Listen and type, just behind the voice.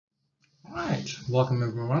Right, welcome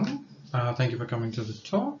everyone. Thank you for coming to the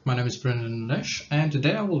talk. My name is Brenden Lesch, and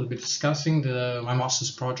today I will be discussing my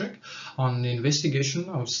master's project on the investigation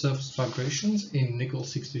of surface vibrations in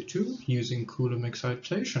nickel-62 using Coulomb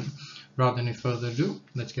excitation. Rather than any further ado,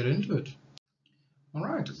 let's get into it. All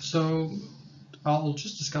right, so I'll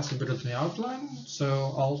just discuss a bit of the outline.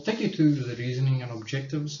 So I'll take you through the reasoning and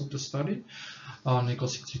objectives of the study on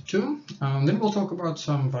nickel-62. Then we'll talk about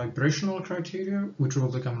some vibrational criteria, which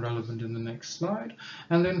will become relevant in the next slide.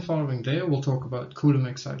 And then following there, we'll talk about Coulomb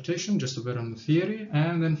excitation, just a bit on the theory.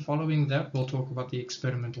 And then following that, we'll talk about the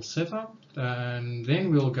experimental setup. And then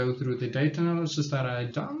we'll go through the data analysis that I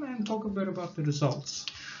had done and talk a bit about the results.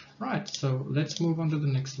 Right, so let's move on to the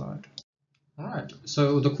next slide. Alright,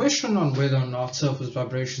 so the question on whether or not surface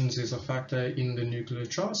vibrations is a factor in the nuclear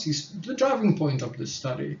charge is the driving point of this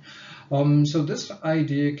study. So this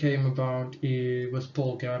idea came about with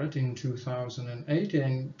Paul Papka in 2008,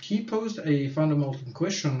 and he posed a fundamental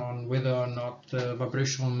question on whether or not the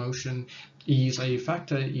vibrational motion is a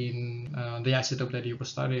factor in the isotope that he was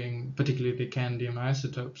studying, particularly the candium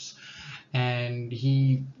isotopes. And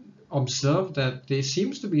he observed that there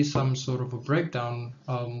seems to be some sort of a breakdown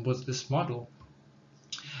with this model,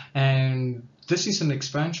 and this is an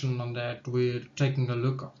expansion on that. We're taking a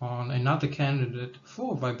look on another candidate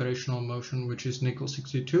for vibrational motion, which is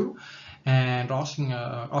nickel-62, and asking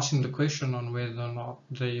the question on whether or not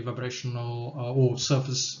the vibrational or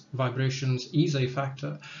surface vibrations is a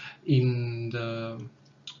factor in the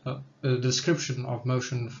description of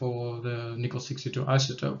motion for the nickel-62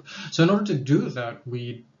 isotope. So in order to do that,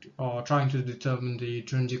 we are trying to determine the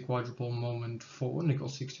intrinsic quadrupole moment for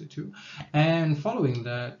nickel-62, and following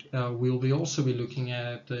that we'll also be looking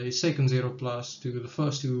at the second 0 plus to the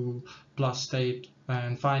first 2 plus state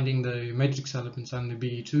and finding the matrix elements and the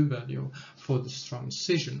BE2 value for this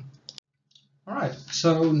transition. Alright,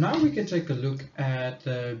 so now we can take a look at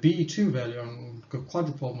the BE2 value on the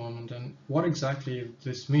quadrupole moment and what exactly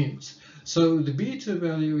this means. So the BE2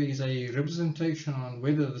 value is a representation on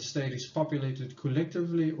whether the state is populated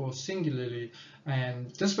collectively or singularly,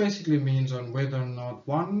 and this basically means on whether or not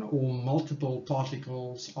one or multiple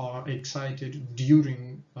particles are excited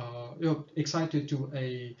excited to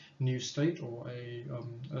a new state or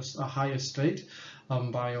a higher state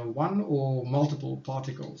by one or multiple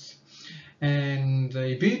particles. And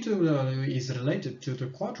the BE2 value is related to the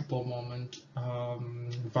quadrupole moment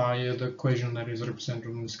via the equation that is represented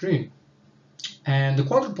on the screen. And the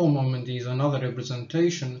quadrupole moment is another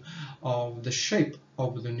representation of the shape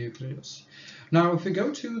of the nucleus. Now, if we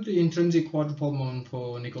go to the intrinsic quadrupole moment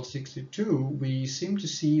for nickel-62, we seem to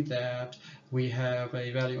see that we have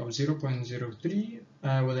a value of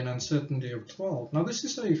 0.03 with an uncertainty of 12. Now, this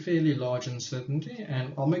is a fairly large uncertainty,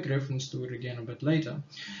 and I'll make reference to it again a bit later.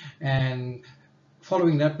 And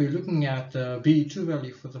following that, we're looking at the BE2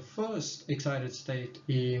 value for the first excited state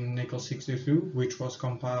in nickel-62, which was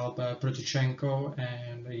compiled by Protochenko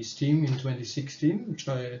and his team in 2016, which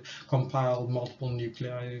compiled multiple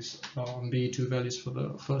nuclei BE2 values for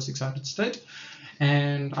the first excited state.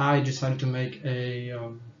 And I decided to make a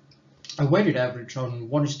weighted average on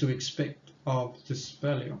what is to expect of this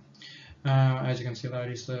value. As you can see, that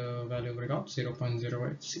is the value we got,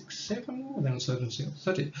 0.0867 with an uncertainty of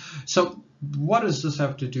 30. So what does this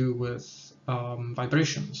have to do with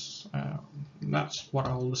vibrations? That's what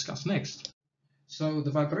I'll discuss next. So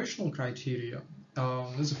the vibrational criteria,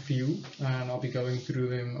 there's a few, and I'll be going through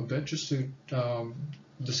them a bit just to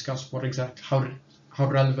discuss how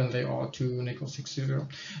relevant they are to nickel-62.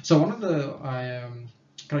 So one of the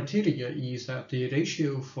criteria is that the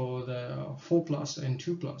ratio for the 4 plus and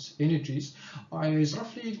 2 plus energies is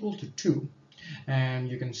roughly equal to 2. And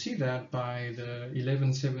you can see that by the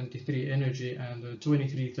 1173 energy and the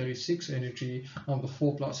 2336 energy of the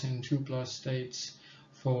 4 plus and 2 plus states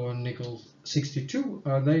for nickel-62.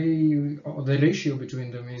 The ratio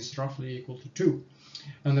between them is roughly equal to 2.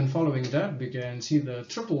 And then following that, we can see the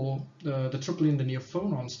triple in the near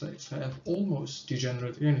phonon states have almost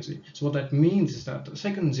degenerate energy. So what that means is that the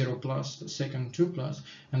second 0 plus, the second 2 plus,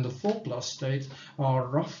 and the 4 plus states are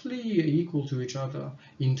roughly equal to each other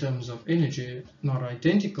in terms of energy, not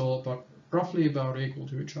identical, but roughly about equal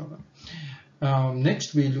to each other.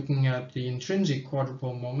 Next, we're looking at the intrinsic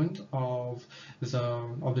quadrupole moment of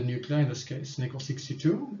the nuclei, in this case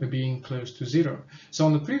nickel-62, being close to 0. So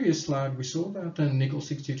on the previous slide, we saw that the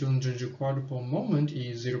nickel-62 intrinsic quadrupole moment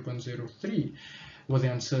is 0.03 with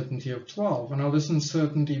the uncertainty of 12. And now this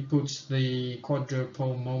uncertainty puts the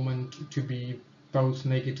quadrupole moment to be both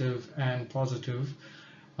negative and positive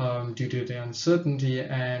due to the uncertainty,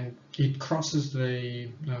 and it crosses the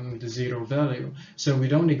zero value. So we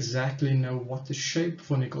don't exactly know what the shape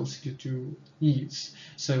for nickel 62 is.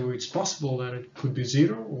 So it's possible that it could be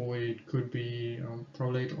 0, or it could be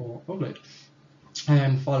prolate or oblate.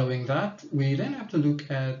 And following that, we then have to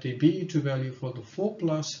look at the Be2 value for the 4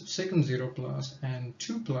 plus, second 0 plus, and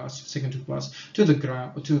 2 plus, second 2 plus, to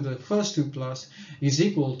the first 2 plus is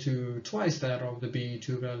equal to twice that of the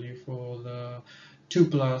Be2 value for the 2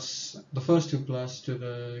 plus, the first 2 plus to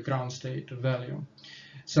the ground state value.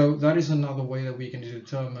 So that is another way that we can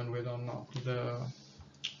determine whether or not the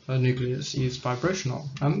nucleus is vibrational,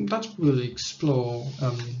 and that's what we'll explore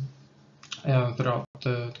throughout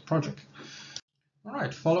the project. All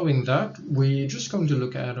right, following that, we're just going to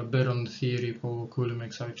look at a bit on the theory for Coulomb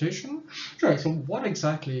excitation. Sure, so what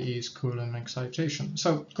exactly is Coulomb excitation?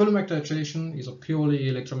 So Coulomb excitation is a purely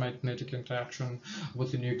electromagnetic interaction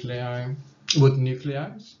with the nuclei,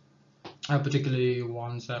 particularly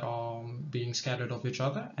ones that are being scattered off each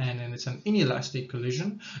other, and then it's an inelastic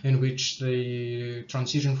collision in which the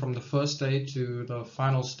transition from the first state to the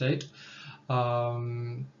final state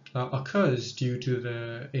occurs due to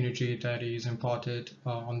the energy that is imparted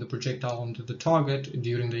on the projectile onto the target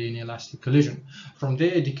during the inelastic collision. From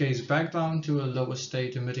there, it decays back down to a lower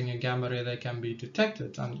state, emitting a gamma ray that can be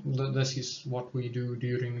detected, and this is what we do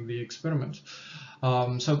during the experiment.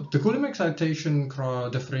 So the Coulomb excitation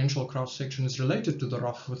differential cross-section is related to the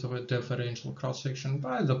rough width of a differential cross-section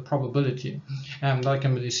by the probability, and that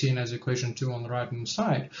can be seen as equation 2 on the right-hand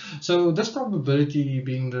side. So this probability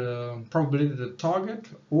being the probability that the target,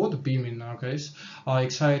 or the beam in our case, are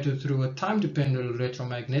excited through a time-dependent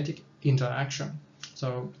electromagnetic interaction.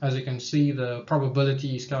 So as you can see, the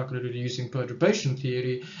probability is calculated using perturbation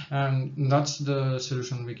theory, and that's the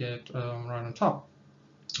solution we get right on top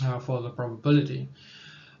for the probability.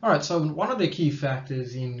 Alright, so one of the key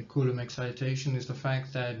factors in Coulomb excitation is the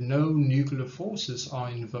fact that no nuclear forces are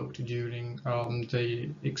invoked during the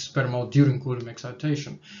experiment, during Coulomb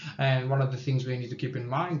excitation. And one of the things we need to keep in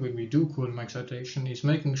mind when we do Coulomb excitation is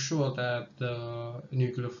making sure that the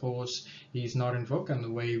nuclear force is not invoked. And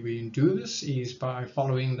the way we do this is by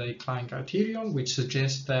following the Klein criterion, which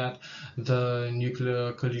suggests that the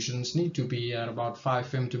nuclear collisions need to be at about 5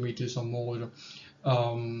 femtometers or more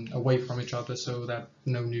away from each other, so that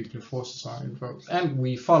no nuclear forces are invoked. And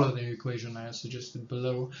we follow the equation as suggested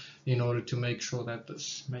below in order to make sure that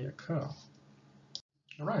this may occur.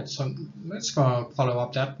 Alright, so let's go follow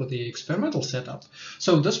up that with the experimental setup.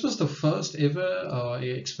 So this was the first ever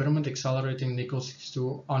experiment accelerating nickel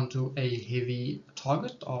 62 onto a heavy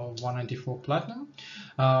target of 194 platinum.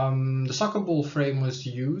 The SoccerBall frame was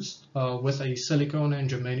used with a silicon and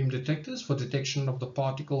germanium detectors for detection of the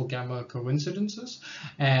particle gamma coincidences,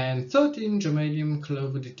 and 13 germanium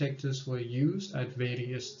clover detectors were used at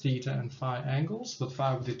various theta and phi angles, with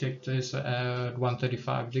 5 detectors at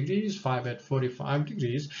 135 degrees, 5 at 45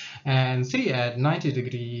 degrees, and 3 at 90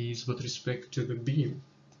 degrees with respect to the beam.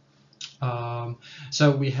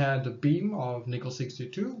 So we had the beam of nickel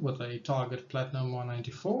 62 with a target platinum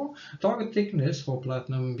 194, target thickness for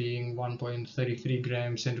platinum being 1.33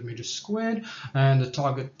 grams centimeters squared, and the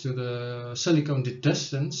target to the silicon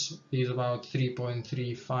distance is about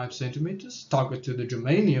 3.35 centimeters, target to the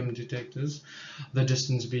germanium detectors, the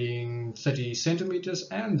distance being 30 centimeters,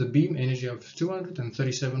 and the beam energy of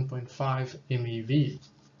 237.5 MeV.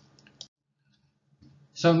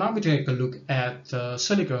 So now we take a look at the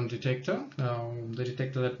silicon detector, the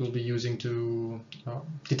detector that we'll be using to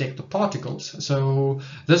detect the particles. So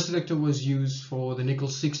this detector was used for the nickel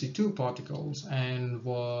 62 particles and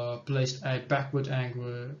were placed at backward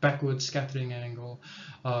scattering angle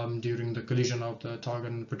during the collision of the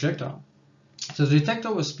target and the projectile. So the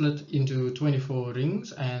detector was split into 24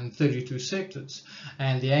 rings and 32 sectors,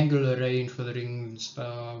 and the angular range for the rings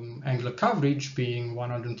angular coverage being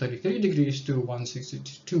 133 degrees to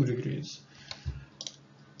 162 degrees.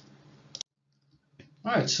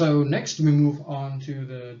 Alright, so next we move on to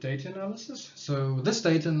the data analysis. So this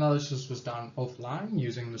data analysis was done offline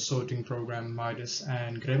using the sorting program Midas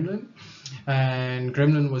and Gremlin. And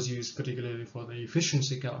Gremlin was used particularly for the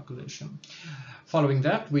efficiency calculation. Following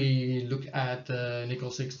that, we look at the nickel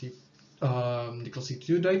 62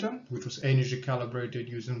 data, which was energy calibrated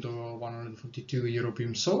using the 152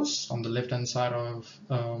 European source. On the left-hand side of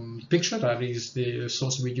the picture, that is the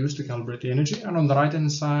source we use to calibrate the energy. And on the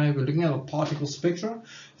right-hand side, we're looking at a particle spectra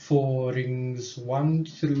for rings 1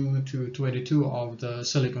 through to 22 of the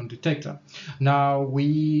silicon detector. Now,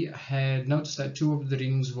 we had noticed that 2 of the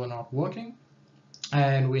rings were not working,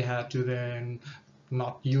 and we had to then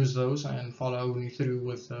not use those and follow only through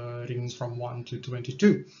with rings from 1 to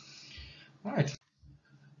 22. All right.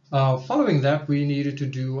 Following that, we needed to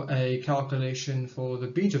do a calculation for the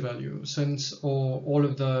beta value, since all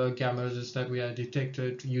of the gammas that we had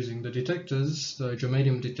detected using the detectors, the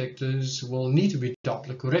germanium detectors, will need to be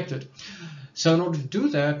Doppler corrected. So in order to do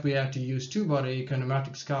that, we had to use two-body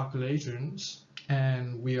kinematics calculations,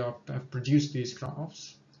 and we have produced these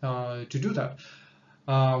graphs to do that.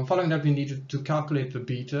 Following that, we needed to calculate the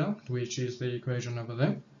beta, which is the equation over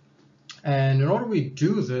there. And in order we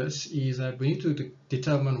do this is that we need to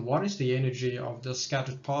determine what is the energy of the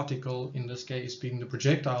scattered particle, in this case being the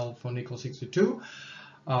projectile for nickel 62.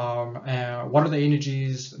 What are the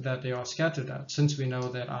energies that they are scattered at? Since we know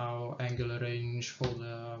that our angular range for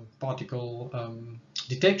the particle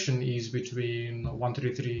detection is between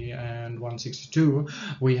 133 and 162,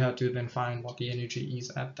 we had to then find what the energy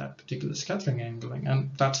is at that particular scattering angle,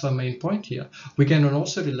 and that's the main point here. We can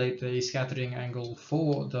also relate the scattering angle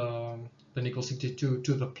for the nickel 62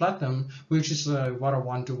 to the platinum, which is what a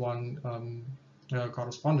one-to-one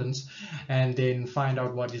correspondence, and then find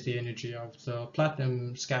out what is the energy of the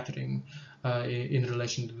platinum scattering in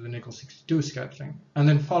relation to the nickel 62 scattering. And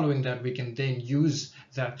then following that, we can then use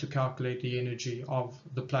that to calculate the energy of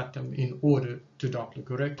the platinum in order to Doppler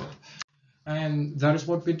correct it. And that is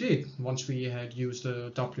what we did. Once we had used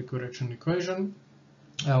the Doppler correction equation,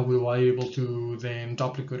 we were able to then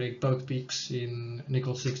Doppler correct both peaks in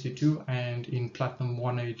nickel 62 and in platinum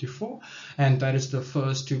 184, and that is the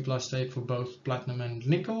first 2+ state for both platinum and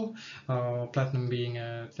nickel, platinum being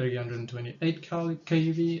at 328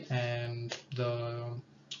 keV and the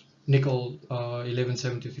nickel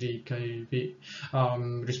 1173 keV.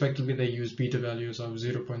 Respectively, they use beta values of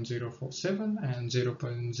 0.047 and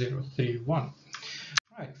 0.031.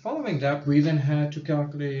 Right. Following that, we then had to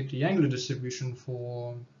calculate the angular distribution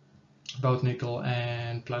for both nickel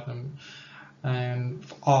and platinum. And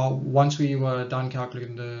once we were done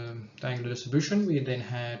calculating the angular distribution, we then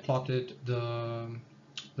had plotted the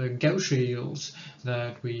GOSIA yields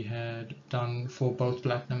that we had done for both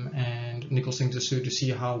platinum and nickel 62 to see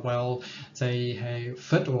how well they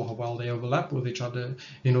fit or how well they overlap with each other,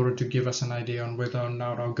 in order to give us an idea on whether or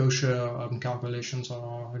not our GOSIA calculations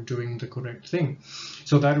are doing the correct thing.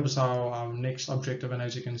 So that was our next objective, and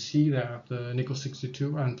as you can see that the nickel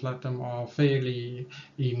 62 and platinum are fairly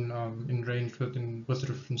in range with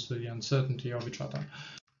reference to the uncertainty of each other.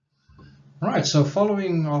 Right, so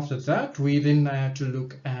following after that, we then had to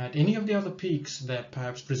look at any of the other peaks that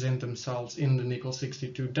perhaps present themselves in the nickel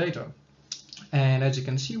 62 data. And as you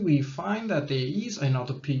can see, we find that there is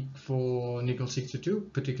another peak for nickel 62,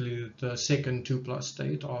 particularly the second 2+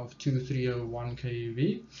 state of 2301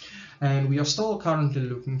 keV. And we are still currently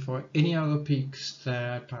looking for any other peaks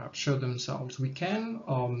that perhaps show themselves. We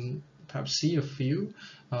can perhaps see a few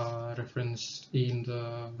referenced in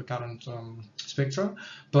the current spectra,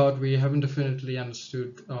 but we haven't definitely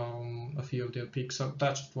understood a few of their peaks, so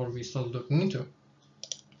that's what we're still looking into.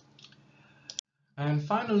 And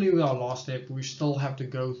finally, with our last step, we still have to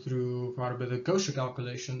go through quite a bit of GOSIA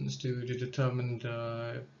calculations to determine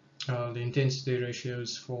the intensity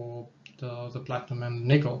ratios for the platinum and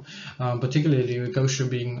nickel. Particularly, GOSIA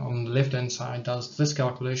being on the left-hand side does this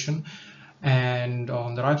calculation, and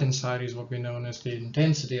on the right-hand side is what we know as the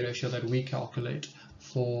intensity ratio that we calculate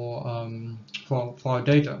for our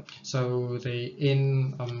data. So the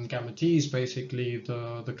N gamma T is basically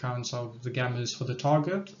the counts of the gammas for the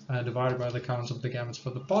target divided by the counts of the gammas for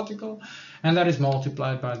the particle, and that is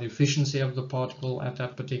multiplied by the efficiency of the particle at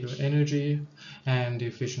that particular energy and the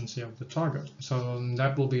efficiency of the target. So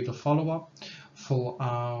that will be the follow-up for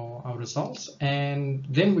our results, and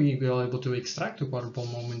then we will be able to extract the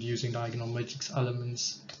quadrupole moment using diagonal matrix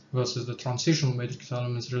elements versus the transitional matrix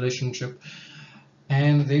elements relationship,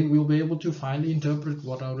 and then we'll be able to finally interpret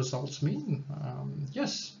what our results mean.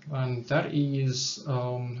 Yes, and that is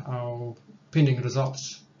our pending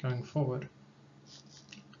results going forward.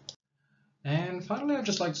 And finally, I'd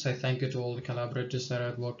just like to say thank you to all the collaborators that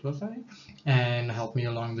I've worked with and helped me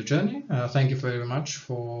along the journey. Thank you very much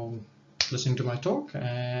for listening to my talk,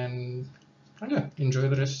 and yeah, enjoy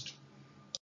the rest.